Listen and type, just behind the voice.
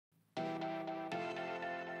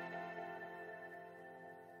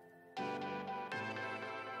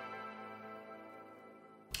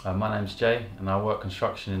My name's Jay and I work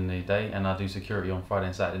construction in the day and I do security on Friday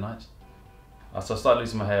and Saturday nights. So I started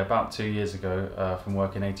losing my hair about 2 years ago from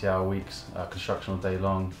working 80-hour weeks, construction all day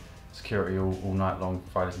long, security all night long,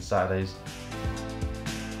 Fridays and Saturdays.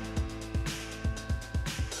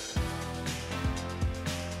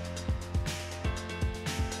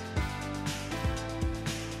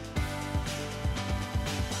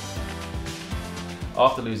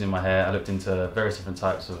 After losing my hair, I looked into various different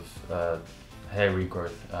types of hair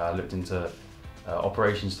regrowth. I looked into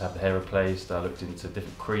operations to have the hair replaced. I looked into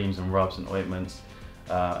different creams and rubs and ointments.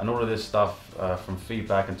 And all of this stuff, from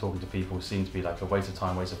feedback and talking to people, seemed to be like a waste of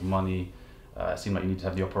time, waste of money. It seemed like you need to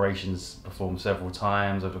have the operations performed several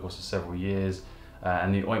times over the course of several years.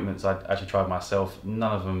 And the ointments I actually tried myself,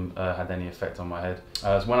 none of them had any effect on my head.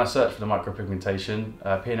 So when I searched for the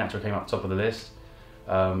micropigmentation, Pure Natural came up top of the list.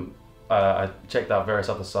 I checked out various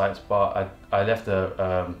other sites, but I left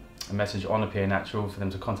a message on the Pure Natural for them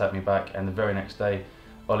to contact me back, and the very next day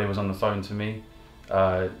Ollie was on the phone to me,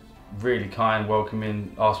 really kind,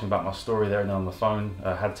 welcoming, asked me about my story there and then on the phone,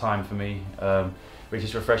 had time for me, which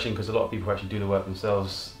is refreshing because a lot of people actually do the work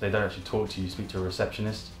themselves. They don't actually talk to you, speak to a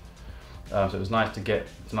receptionist. So it was nice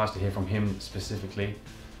to hear from him specifically.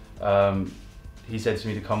 He said to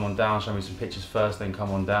me to come on down, show me some pictures first, then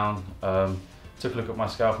come on down. Took a look at my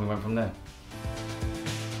scalp and we went from there.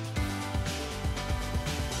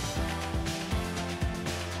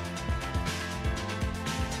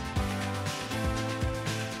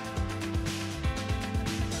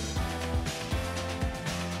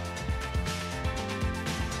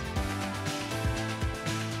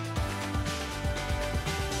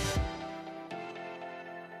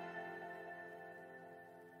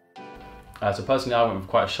 So personally, I went with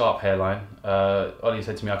quite a sharp hairline. Ollie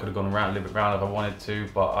said to me I could have gone around a little bit round if I wanted to,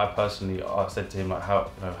 but I personally said to him like,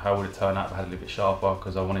 how would it turn out if I had a little bit sharper?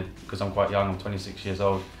 Because I'm quite young, I'm 26 years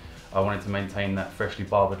old. I wanted to maintain that freshly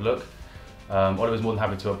barbered look. Ollie was more than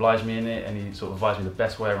happy to oblige me in it, and he sort of advised me the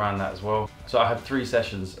best way around that as well. So I had 3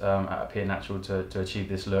 sessions at Pure Natural to achieve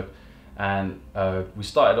this look, and we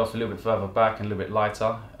started off a little bit further back and a little bit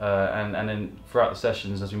lighter, and then throughout the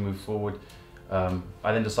sessions as we moved forward,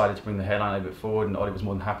 I then decided to bring the hairline a little bit forward, and Ollie was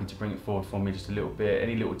more than happy to bring it forward for me just a little bit.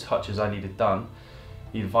 Any little touches I needed done,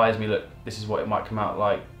 he advised me, look, this is what it might come out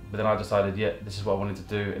like, but then I decided, yeah, this is what I wanted to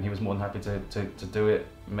do, and he was more than happy to do it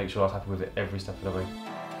and make sure I was happy with it every step of the way.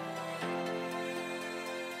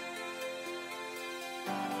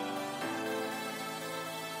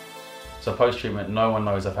 So post-treatment, no one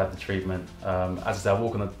knows I've had the treatment. As I said,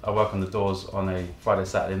 I work on the doors on a Friday,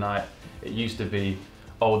 Saturday night. It used to be,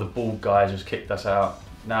 oh, the bald guy just kicked us out.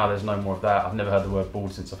 Now there's no more of that. I've never heard the word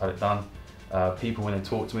bald since I've had it done. People, when they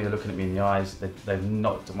talk to me, they're looking at me in the eyes, they've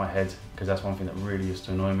knocked at my head, because that's one thing that really used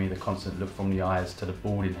to annoy me, the constant look from the eyes to the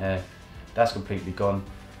balding hair. That's completely gone.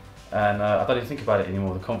 And I don't even think about it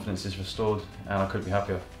anymore. The confidence is restored and I couldn't be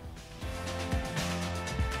happier.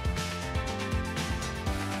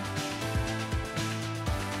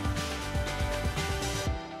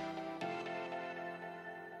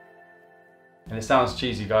 And it sounds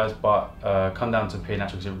cheesy, guys, but come down to Pure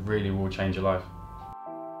Natural because it really will change your life.